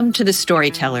Welcome to The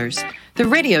Storytellers, the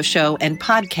radio show and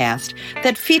podcast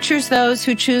that features those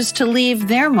who choose to leave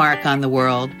their mark on the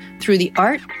world through the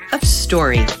art of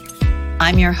story.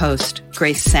 I'm your host,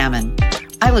 Grace Salmon.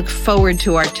 I look forward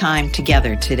to our time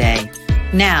together today.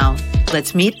 Now,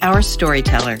 let's meet our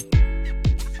storyteller.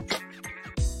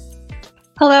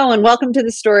 Hello and welcome to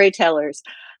The Storytellers.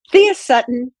 Thea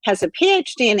Sutton has a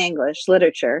PhD in English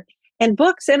literature and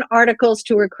books and articles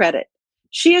to her credit.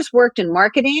 She has worked in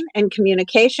marketing and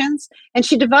communications, and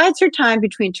she divides her time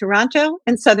between Toronto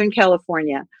and Southern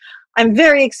California. I'm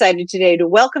very excited today to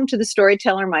welcome to the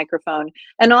Storyteller microphone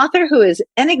an author who is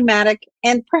enigmatic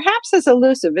and perhaps as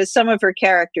elusive as some of her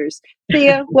characters.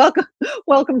 Thea,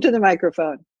 welcome to the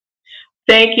microphone.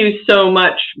 Thank you so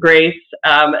much, Grace.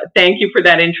 Thank you for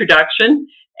that introduction.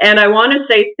 And I want to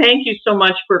say thank you so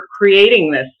much for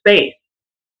creating this space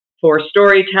for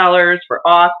storytellers, for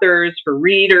authors, for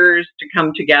readers to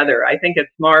come together. I think it's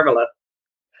marvelous.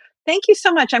 Thank you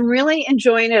so much. I'm really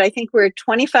enjoying it. I think we're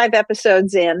 25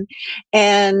 episodes in,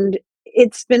 and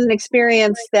it's been an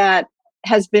experience that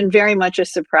has been very much a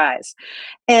surprise.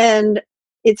 And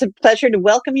it's a pleasure to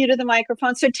welcome you to the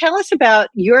microphone. So tell us about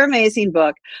your amazing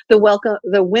book, The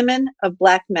Women of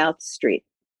Blackmouth Street.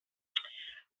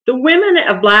 The Women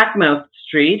of Blackmouth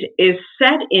Street is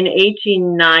set in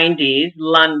 1890s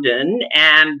London,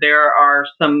 and there are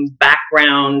some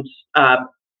background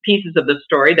pieces of the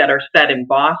story that are set in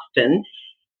Boston.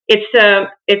 It's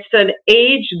an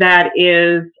age that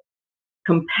is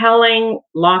compelling,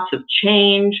 lots of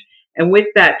change, and with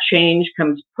that change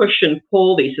comes push and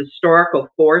pull, these historical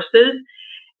forces.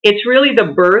 It's really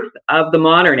the birth of the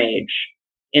modern age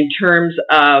in terms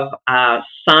of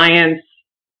science,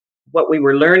 what we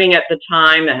were learning at the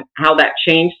time, and how that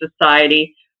changed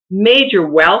society. Major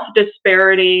wealth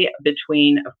disparity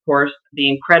between, of course, the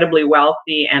incredibly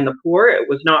wealthy and the poor. It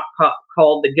was not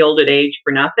called the Gilded Age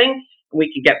for nothing.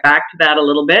 We can get back to that a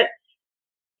little bit.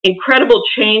 Incredible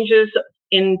changes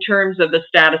in terms of the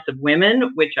status of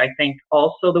women, which I think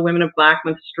also the Women of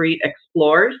Blackmouth Street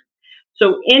explores.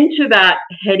 So into that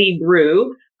heady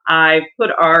brew, I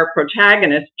put our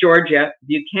protagonist, Georgia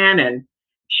Buchanan.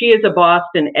 She is a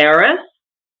Boston heiress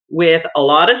with a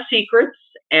lot of secrets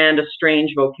and a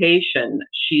strange vocation.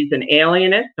 She's an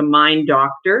alienist, a mind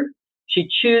doctor. She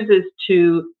chooses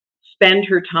to spend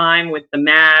her time with the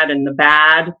mad and the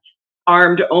bad,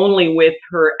 armed only with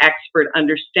her expert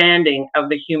understanding of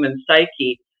the human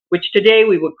psyche, which today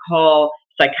we would call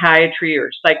psychiatry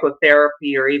or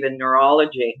psychotherapy or even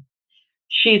neurology.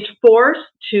 She's forced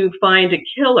to find a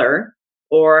killer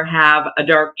or have a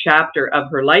dark chapter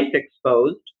of her life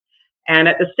exposed. And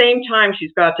at the same time,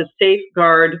 she's got to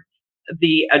safeguard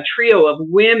a trio of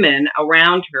women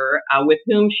around her with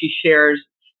whom she shares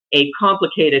a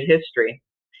complicated history.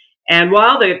 And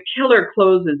while the killer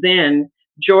closes in,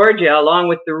 Georgia, along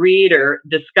with the reader,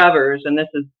 discovers, and this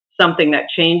is something that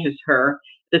changes her,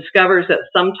 discovers that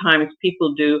sometimes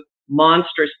people do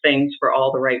monstrous things for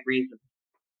all the right reasons.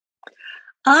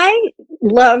 I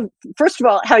love, first of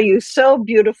all, how you so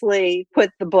beautifully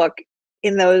put the book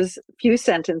in those few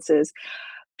sentences,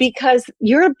 because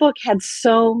your book had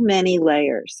so many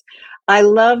layers. I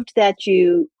loved that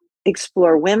you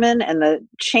explore women and the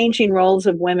changing roles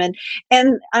of women.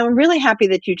 And I'm really happy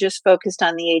that you just focused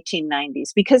on the 1890s,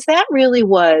 because that really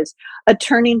was a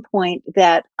turning point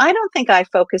that I don't think I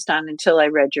focused on until I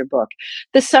read your book.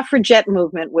 The suffragette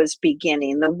movement was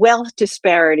beginning. The wealth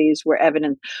disparities were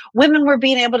evident. Women were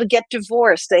being able to get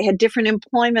divorced. They had different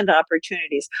employment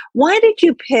opportunities. Why did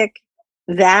you pick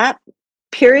that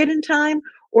period in time?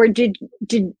 Or did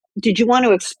you want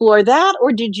to explore that,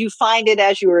 or did you find it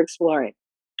as you were exploring?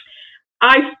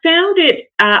 I found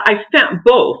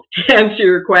both, to answer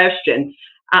your question.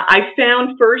 I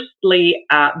found, firstly,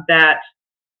 that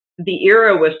the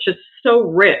era was just so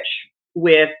rich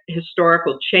with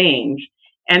historical change,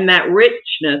 and that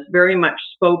richness very much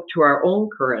spoke to our own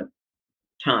current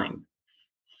time.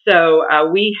 So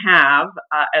we have,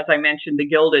 as I mentioned, the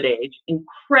Gilded Age,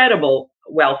 incredible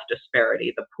wealth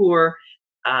disparity. The poor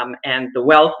and the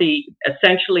wealthy,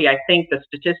 essentially, I think the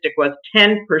statistic was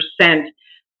 10%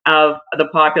 of the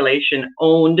population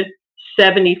owned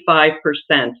 75%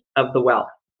 of the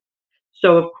wealth.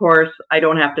 So, of course, I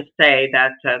don't have to say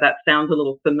that that sounds a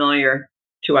little familiar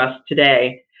to us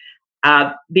today.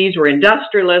 These were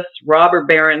industrialists, robber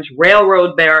barons,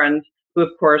 railroad barons, who, of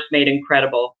course, made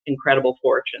incredible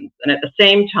fortunes. And at the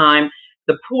same time,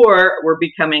 the poor were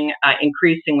becoming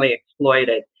increasingly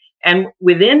exploited. And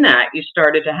within that, you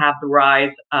started to have the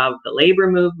rise of the labor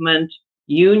movement,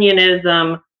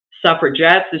 unionism,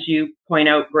 suffragettes, as you point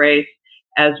out, Grace,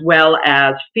 as well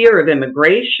as fear of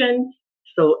immigration.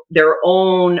 So their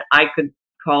own, I could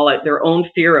call it, their own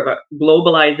fear of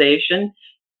globalization.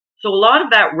 So a lot of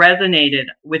that resonated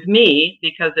with me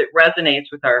because it resonates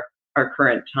with our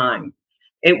current time.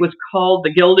 It was called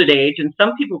the Gilded Age, and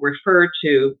some people refer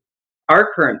to our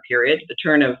current period, the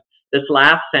turn of this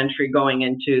last century going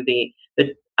into the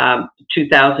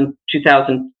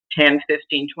 2010,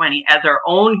 15, 20, as our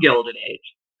own Gilded Age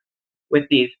with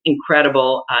these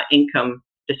incredible income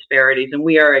disparities. And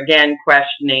we are again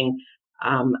questioning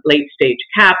late stage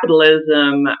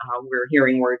capitalism. We're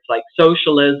hearing words like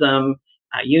socialism,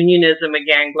 unionism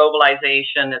again,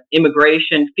 globalization,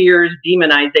 immigration, fears,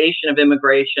 demonization of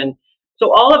immigration.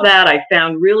 So all of that I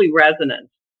found really resonant.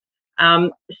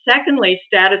 Secondly,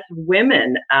 status of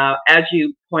women. As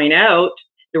you point out,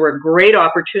 there were great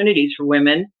opportunities for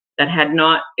women that had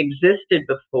not existed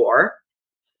before.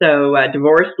 So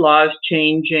divorce laws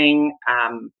changing,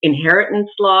 inheritance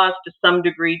laws to some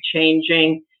degree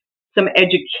changing, some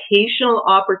educational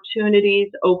opportunities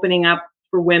opening up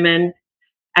for women.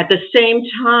 At the same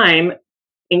time,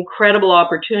 incredible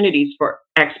opportunities for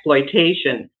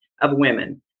exploitation of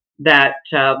women that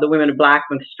the Women of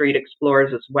Blackmouth Street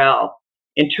explores as well,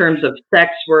 in terms of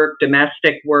sex work,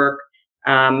 domestic work,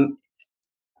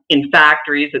 in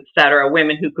factories, etc.,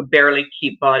 women who could barely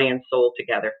keep body and soul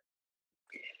together.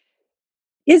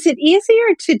 Is it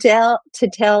easier to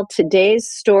tell today's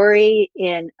story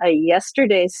in a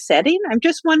yesterday's setting? I'm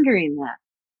just wondering that.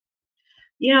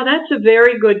 Yeah, that's a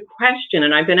very good question.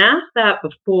 And I've been asked that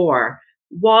before.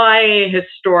 Why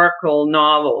historical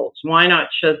novels? Why not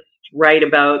just write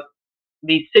about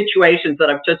these situations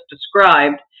that I've just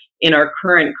described in our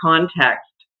current context?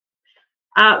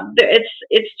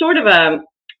 It's sort of a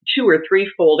two or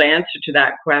threefold answer to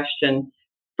that question.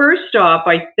 First off,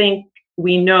 I think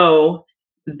we know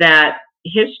that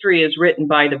history is written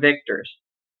by the victors,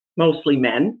 mostly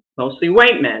men, mostly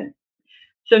white men.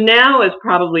 So now is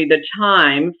probably the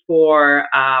time for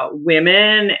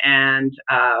women and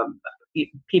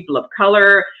people of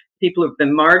color, people who've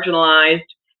been marginalized,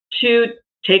 to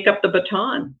take up the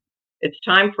baton. It's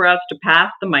time for us to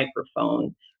pass the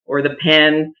microphone or the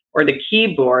pen or the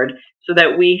keyboard so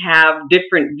that we have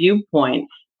different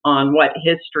viewpoints on what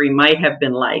history might have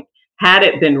been like had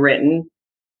it been written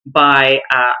by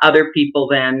other people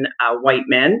than white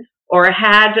men, or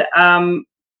had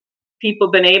people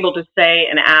been able to say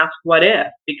and ask, what if?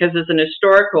 Because as an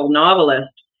historical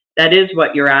novelist, that is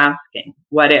what you're asking,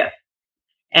 what if?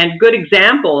 And good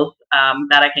examples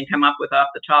that I can come up with off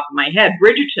the top of my head,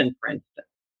 Bridgerton, for instance.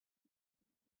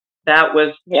 That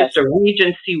was just a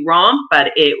Regency romp,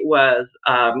 but it was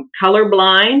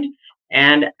colorblind,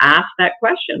 and asked that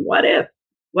question, what if?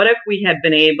 What if we had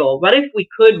been able, what if we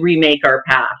could remake our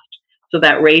past so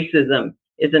that racism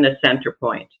isn't a center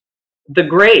point? The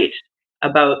Great,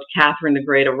 about Catherine the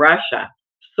Great of Russia,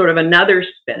 sort of another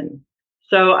spin.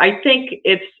 So I think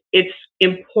it's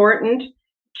important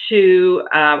to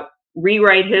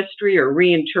rewrite history or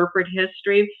reinterpret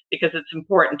history because it's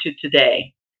important to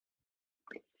today.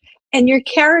 And your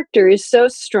character is so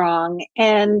strong.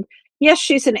 And yes,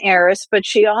 she's an heiress, but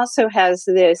she also has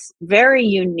this very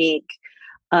unique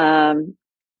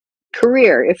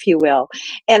career, if you will.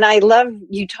 And I love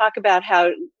you talk about how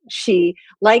she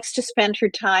likes to spend her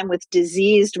time with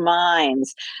diseased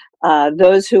minds,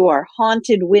 those who are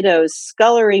haunted widows,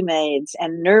 scullery maids,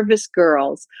 and nervous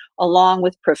girls, along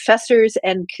with professors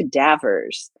and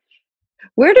cadavers.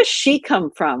 Where does she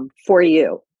come from for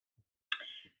you?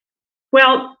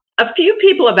 Well, a few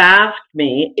people have asked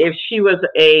me if she was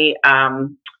a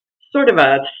sort of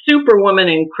a superwoman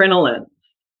in crinoline.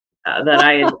 That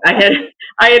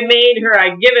I had made her,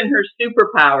 I'd given her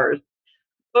superpowers,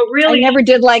 but really, I never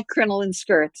did like crinoline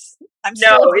skirts. I'm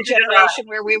still of the it's not. generation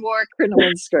where we wore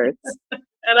crinoline skirts.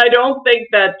 And I don't think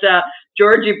that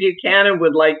Georgia Buchanan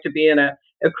would like to be in a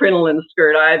crinoline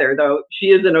skirt either, though she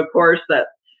is in a corset.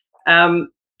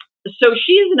 So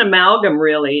she is an amalgam,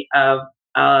 really, of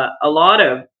a lot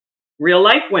of real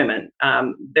life women.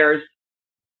 There's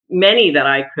many that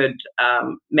I could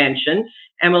mention.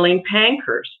 Emmeline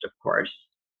Pankhurst, of course,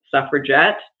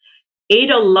 suffragette.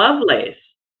 Ada Lovelace,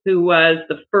 who was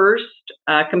the first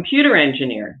computer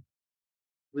engineer,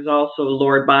 was also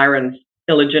Lord Byron's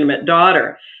illegitimate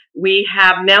daughter. We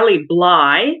have Nellie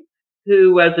Bly,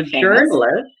 who was a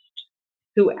journalist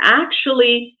who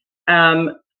actually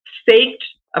faked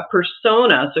a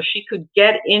persona so she could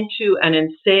get into an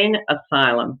insane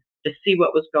asylum to see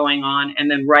what was going on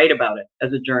and then write about it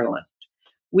as a journalist.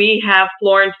 We have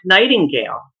Florence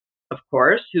Nightingale, of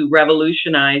course, who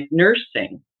revolutionized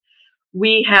nursing.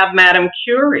 We have Madame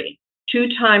Curie,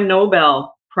 two-time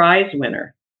Nobel Prize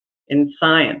winner in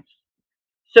science.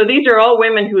 So these are all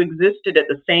women who existed at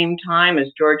the same time as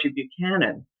Georgia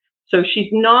Buchanan. So she's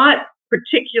not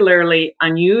particularly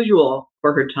unusual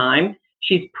for her time.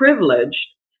 She's privileged,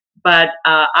 but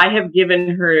I have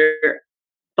given her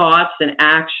thoughts and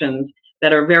actions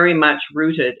that are very much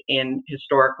rooted in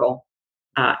historical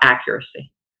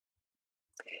accuracy.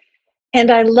 And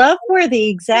I love where the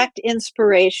exact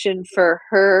inspiration for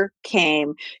her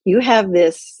came. You have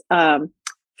this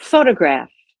photograph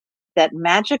that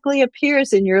magically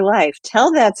appears in your life.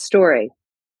 Tell that story.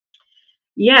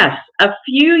 Yes, a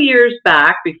few years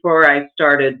back, before I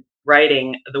started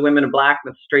writing The Women of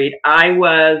Blackmouth Street, I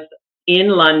was in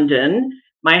London.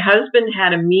 My husband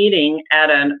had a meeting at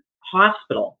a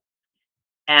hospital,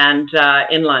 and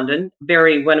in London,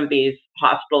 one of these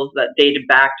hospitals that dated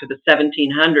back to the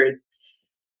 1700s.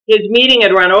 His meeting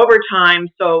had run overtime,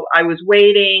 so I was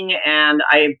waiting, and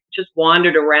I just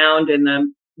wandered around in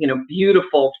the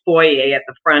beautiful foyer at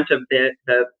the front of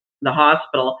the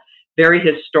hospital, very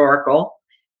historical.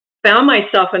 Found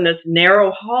myself in this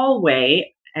narrow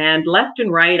hallway, and left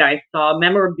and right I saw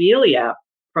memorabilia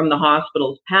from the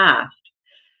hospital's past,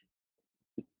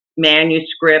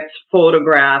 manuscripts,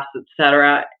 photographs,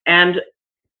 etc. And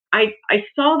I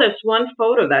saw this one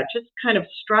photo that just kind of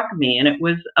struck me, and it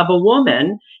was of a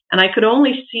woman, and I could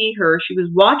only see her. She was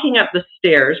walking up the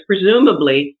stairs,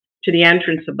 presumably to the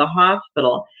entrance of the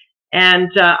hospital, and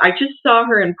I just saw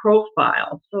her in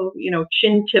profile. So,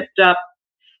 chin tipped up,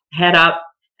 head up.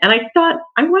 And I thought,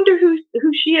 I wonder who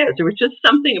she is. There was just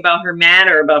something about her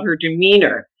manner, about her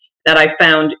demeanor that I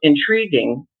found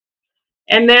intriguing.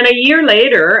 And then a year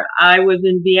later, I was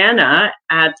in Vienna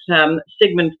at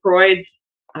Sigmund Freud's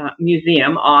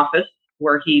museum office,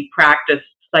 where he practiced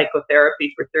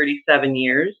psychotherapy for 37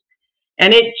 years.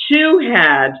 And it too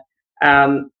had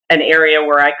an area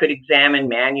where I could examine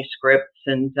manuscripts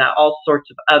and all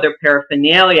sorts of other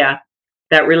paraphernalia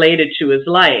that related to his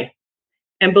life.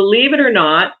 And believe it or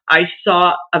not, I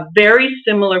saw a very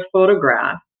similar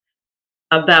photograph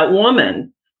of that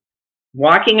woman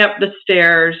walking up the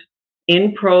stairs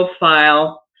in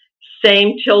profile,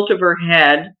 same tilt of her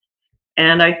head.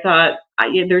 And I thought,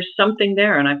 there's something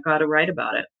there, and I've got to write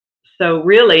about it. So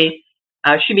really,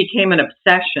 she became an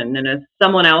obsession. And as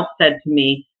someone else said to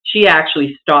me, she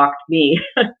actually stalked me.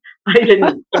 I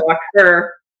didn't stalk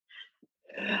her.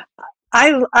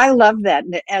 I love that.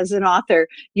 As an author,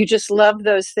 you just love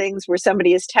those things where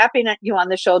somebody is tapping at you on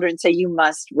the shoulder and say, you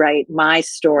must write my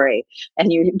story.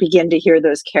 And you begin to hear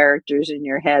those characters in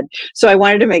your head. So I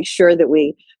wanted to make sure that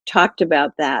we talked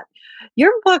about that.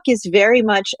 Your book is very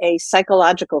much a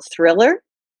psychological thriller,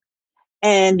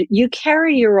 and you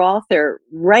carry your author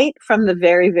right from the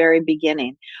very, very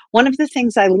beginning. One of the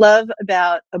things I love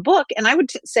about a book, and I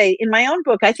would say in my own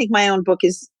book, I think my own book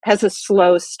has a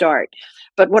slow start.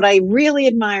 But what I really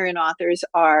admire in authors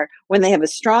are when they have a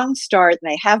strong start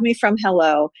and they have me from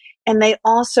hello, and they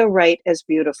also write as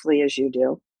beautifully as you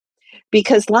do.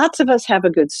 Because lots of us have a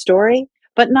good story,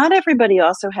 but not everybody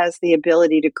also has the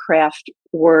ability to craft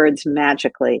words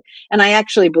magically. And I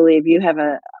actually believe you have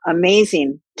an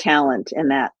amazing talent in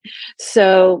that.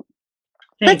 So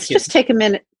let's just take a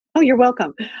minute. Oh, you're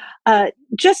welcome.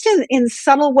 Just in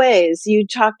subtle ways, you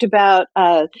talked about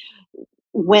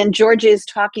when George is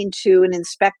talking to an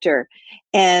inspector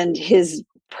and his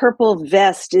purple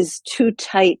vest is too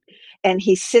tight and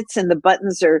he sits and the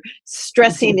buttons are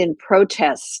stressing in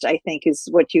protest, I think is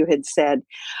what you had said.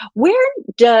 Where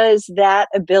does that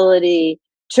ability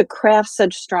to craft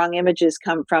such strong images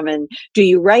come from? And do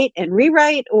you write and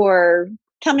rewrite, or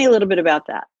tell me a little bit about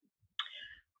that?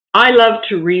 I love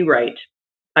to rewrite.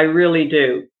 I really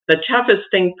do. The toughest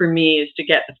thing for me is to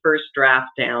get the first draft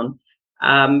down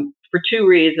for two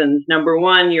reasons. Number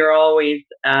one, you're always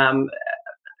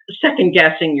second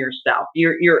guessing yourself.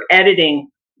 You're editing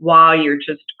while you're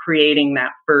just creating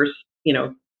that first,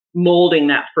 molding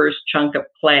that first chunk of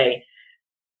clay.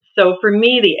 So for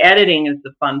me, the editing is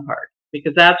the fun part,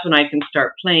 because that's when I can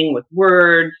start playing with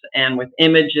words and with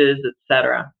images,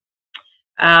 etc.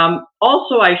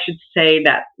 Also, I should say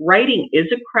that writing is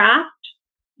a craft.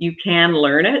 You can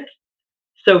learn it.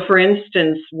 So for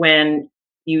instance, when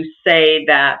you say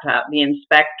that the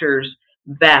inspector's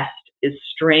vest is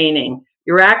straining,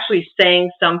 you're actually saying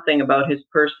something about his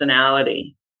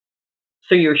personality.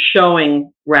 So you're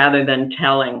showing rather than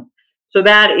telling. So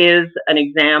that is an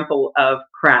example of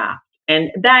craft, and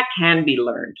that can be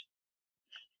learned.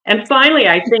 And finally,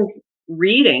 I think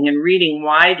reading and reading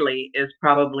widely is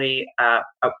probably a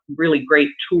really great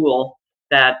tool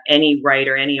that any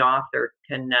writer, any author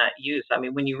can use. I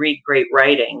mean, when you read great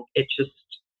writing, it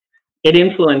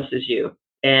influences you,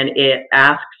 and it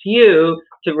asks you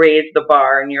to raise the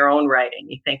bar in your own writing.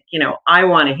 You think, I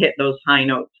want to hit those high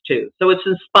notes too. So it's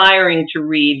inspiring to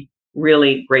read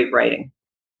really great writing.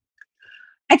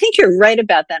 I think you're right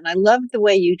about that. And I love the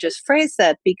way you just phrased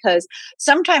that, because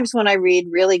sometimes when I read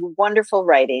really wonderful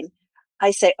writing,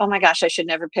 I say, oh my gosh, I should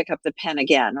never pick up the pen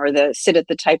again or sit at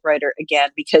the typewriter again,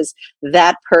 because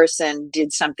that person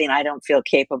did something I don't feel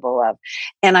capable of.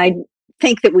 And I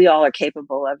think that we all are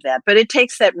capable of that, but it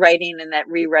takes that writing and that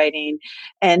rewriting.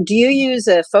 And do you use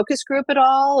a focus group at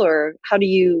all, or how do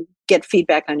you get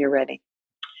feedback on your writing?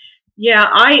 Yeah,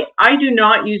 I do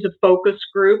not use a focus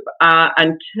group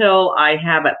until I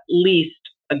have at least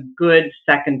a good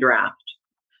second draft.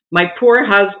 My poor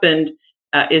husband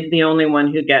is the only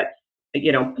one who gets,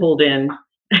 pulled in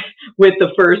with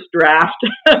the first draft,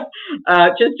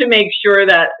 just to make sure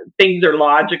that things are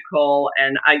logical.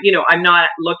 And I'm not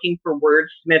looking for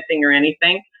wordsmithing or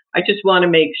anything. I just want to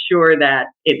make sure that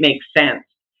it makes sense.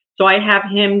 So I have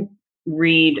him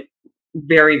read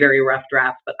very, very rough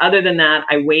drafts. But other than that,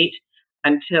 I wait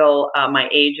until my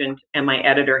agent and my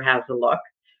editor has a look.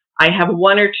 I have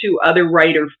one or two other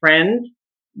writer friends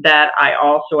that I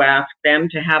also ask them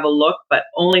to have a look, but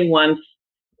only once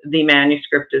the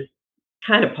manuscript is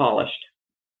kind of polished.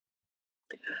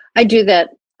 I do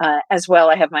that as well.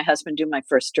 I have my husband do my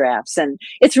first drafts, and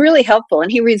it's really helpful.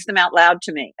 And he reads them out loud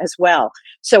to me as well,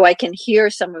 so I can hear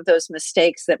some of those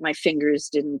mistakes that my fingers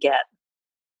didn't get.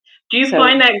 Do you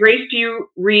find that, Grace, do you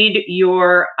read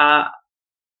your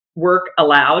work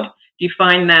aloud? Do you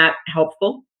find that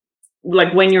helpful?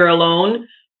 Like when you're alone,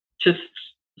 just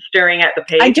staring at the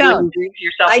page? I don't.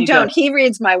 Yourself, I don't. He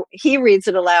reads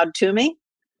it aloud to me.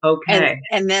 Okay.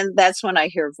 And then that's when I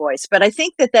hear voice. But I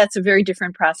think that that's a very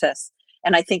different process.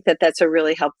 And I think that that's a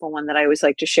really helpful one that I always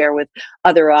like to share with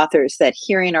other authors, that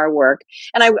hearing our work.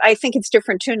 And I think it's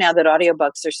different too now that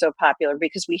audiobooks are so popular,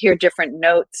 because we hear different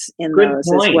notes in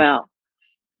those as well.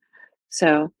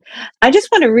 So I just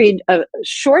want to read a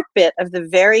short bit of the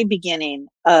very beginning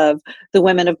of The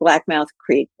Women of Blackmouth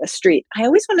Street. I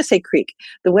always want to say Creek.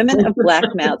 The Women of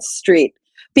Blackmouth Street,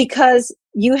 because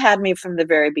you had me from the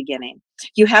very beginning.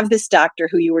 You have this doctor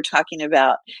who you were talking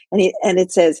about, and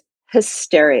it says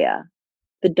hysteria.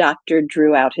 The doctor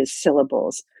drew out his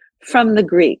syllables from the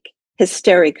Greek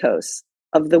hysterikos,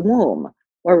 of the womb,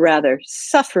 or rather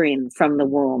suffering from the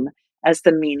womb, as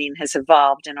the meaning has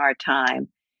evolved in our time.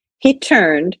 He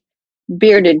turned,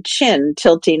 bearded chin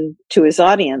tilting to his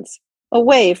audience,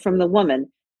 away from the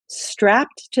woman,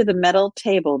 strapped to the metal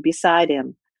table beside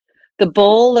him. The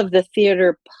bowl of the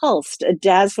theater pulsed a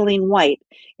dazzling white,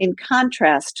 in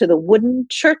contrast to the wooden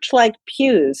church-like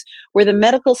pews where the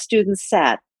medical students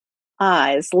sat,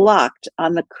 eyes locked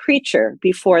on the creature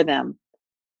before them.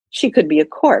 She could be a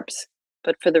corpse,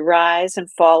 but for the rise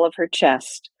and fall of her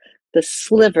chest, the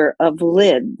sliver of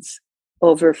lids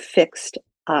over fixed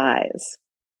eyes.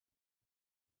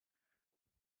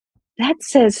 That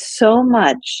says so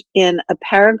much in a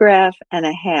paragraph and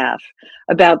a half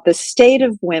about the state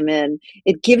of women.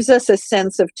 It gives us a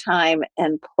sense of time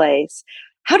and place.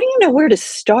 How do you know where to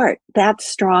start that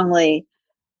strongly?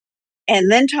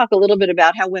 And then talk a little bit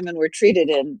about how women were treated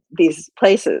in these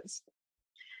places.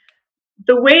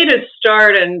 The way to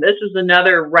start, and this is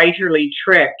another writerly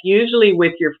trick, usually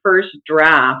with your first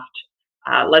draft,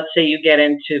 let's say you get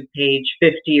into page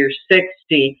 50 or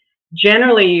 60,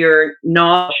 generally your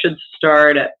novel should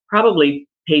start at probably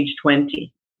page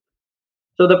 20.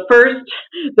 So the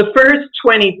first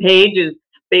 20 pages,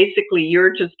 basically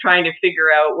you're just trying to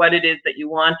figure out what it is that you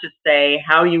want to say,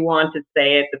 how you want to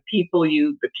say it,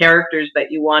 the characters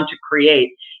that you want to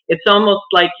create. It's almost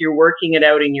like you're working it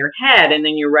out in your head and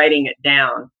then you're writing it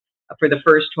down for the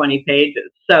first 20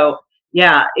 pages. So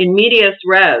yeah, in medias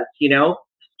res,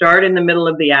 start in the middle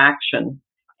of the action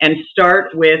and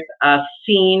start with a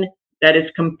scene that is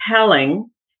compelling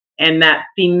and that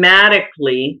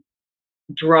thematically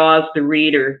draws the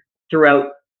reader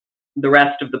throughout the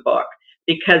rest of the book.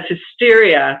 Because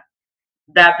hysteria,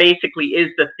 that basically is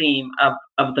the theme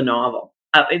of the novel.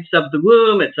 It's of the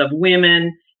womb, it's of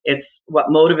women, it's what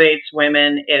motivates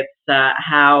women, it's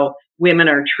how women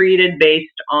are treated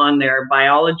based on their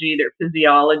biology, their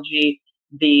physiology,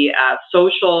 the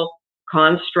social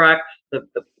constructs, the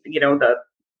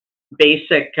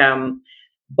basic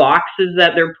boxes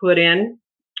that they're put in.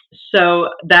 So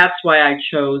that's why I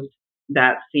chose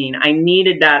that scene. I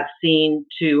needed that scene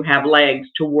to have legs,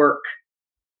 to work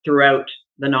throughout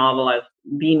the novel as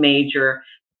the major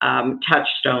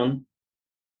touchstone.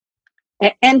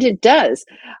 And it does.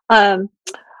 One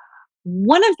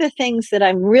of the things that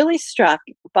I'm really struck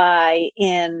by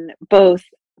in both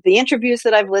the interviews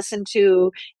that I've listened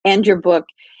to and your book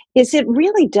is it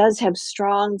really does have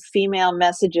strong female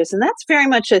messages. And that's very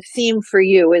much a theme for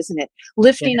you, isn't it?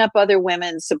 Lifting up other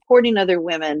women, supporting other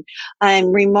women.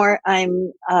 I'm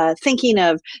thinking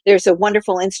of, there's a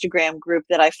wonderful Instagram group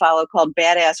that I follow called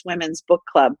Badass Women's Book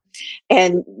Club.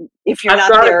 And if you're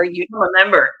not there, you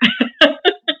remember.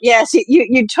 Yes,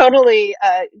 you totally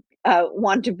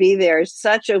want to be there.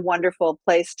 Such a wonderful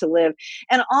place to live.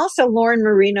 And also Lauren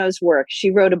Marino's work. She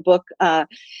wrote a book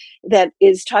that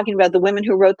is talking about the women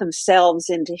who wrote themselves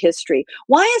into history.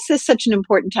 Why is this such an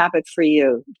important topic for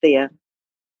you, Thea?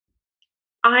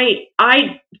 I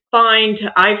find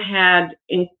I've had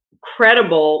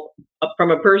incredible, from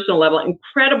a personal level,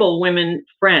 incredible women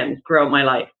friends throughout my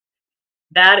life.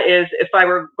 That is, if I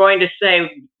were going to say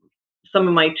some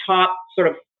of my top sort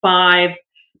of 5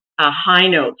 high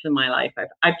notes in my life,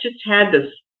 I've just had this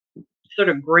sort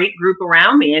of great group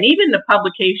around me. And even the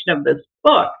publication of this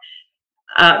book,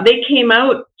 they came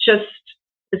out just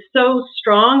so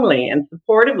strongly and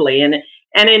supportively, and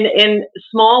in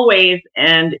small ways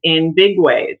and in big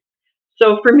ways.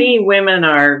 So for me, women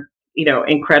are,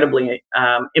 incredibly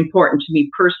important to me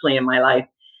personally in my life.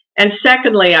 And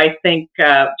secondly, I think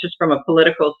just from a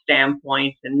political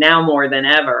standpoint, and now more than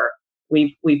ever,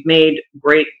 we've made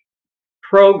great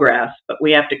progress, but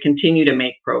we have to continue to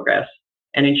make progress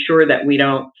and ensure that we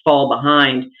don't fall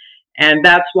behind. And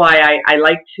that's why I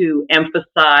like to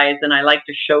emphasize and I like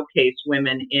to showcase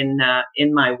women in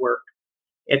my work.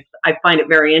 I find it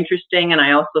very interesting, and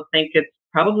I also think it's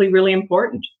probably really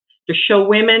important to show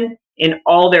women in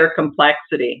all their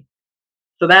complexity.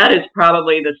 So that is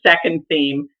probably the second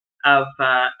theme of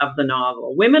the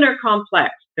novel. Women are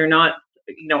complex. They're not,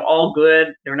 all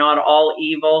good. They're not all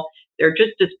evil. They're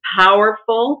just as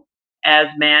powerful as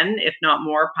men, if not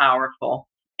more powerful.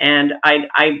 And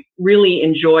I really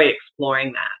enjoy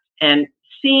exploring that and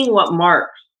seeing what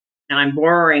marks, and I'm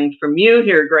borrowing from you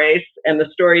here, Grace, and the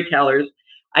storytellers.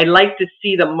 I like to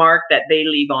see the mark that they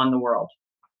leave on the world.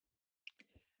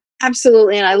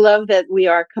 Absolutely. And I love that we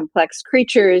are complex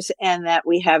creatures and that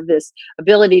we have this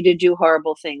ability to do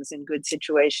horrible things in good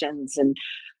situations and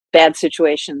bad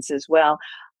situations as well.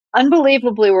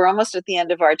 Unbelievably, we're almost at the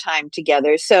end of our time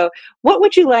together. So what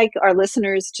would you like our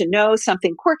listeners to know?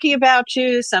 Something quirky about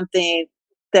you, something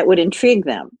that would intrigue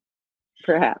them,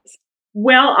 perhaps?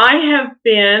 Well, I have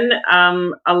been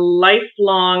a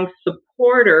lifelong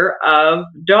supporter of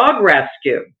dog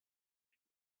rescue.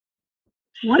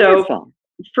 Wonderful. So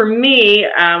for me,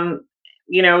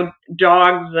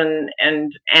 dogs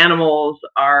and animals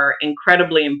are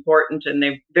incredibly important, and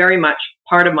they're very much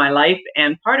part of my life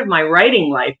and part of my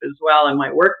writing life as well, and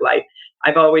my work life.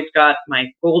 I've always got my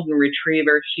golden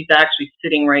retriever. She's actually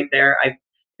sitting right there. I've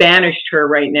banished her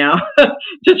right now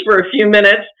just for a few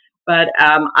minutes, but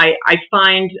I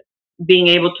find being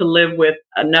able to live with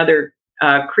another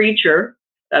creature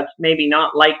that's maybe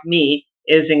not like me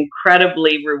is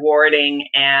incredibly rewarding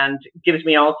and gives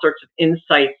me all sorts of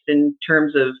insights in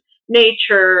terms of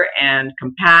nature and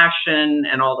compassion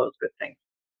and all those good things.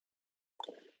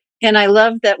 And I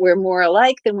love that we're more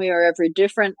alike than we are ever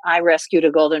different. I rescued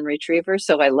a golden retriever,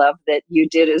 so I love that you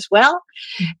did as well.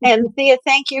 And Thea,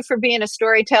 thank you for being a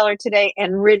storyteller today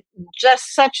and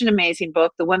just such an amazing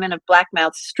book, The Women of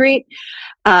Blackmouth Street.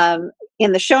 In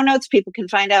the show notes, people can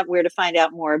find out where to find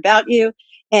out more about you.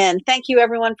 And thank you,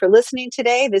 everyone, for listening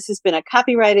today. This has been a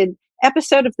copyrighted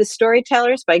episode of The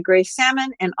Storytellers by Grace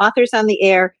Salmon and Authors on the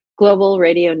Air Global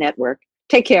Radio Network.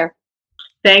 Take care.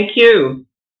 Thank you.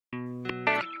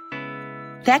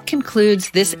 That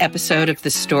concludes this episode of The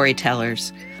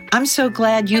Storytellers. I'm so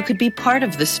glad you could be part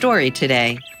of the story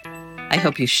today. I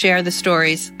hope you share the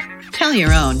stories, tell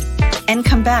your own, and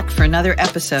come back for another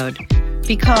episode.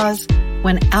 Because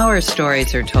when our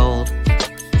stories are told,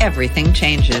 everything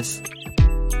changes.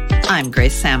 I'm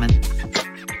Grace Salmon.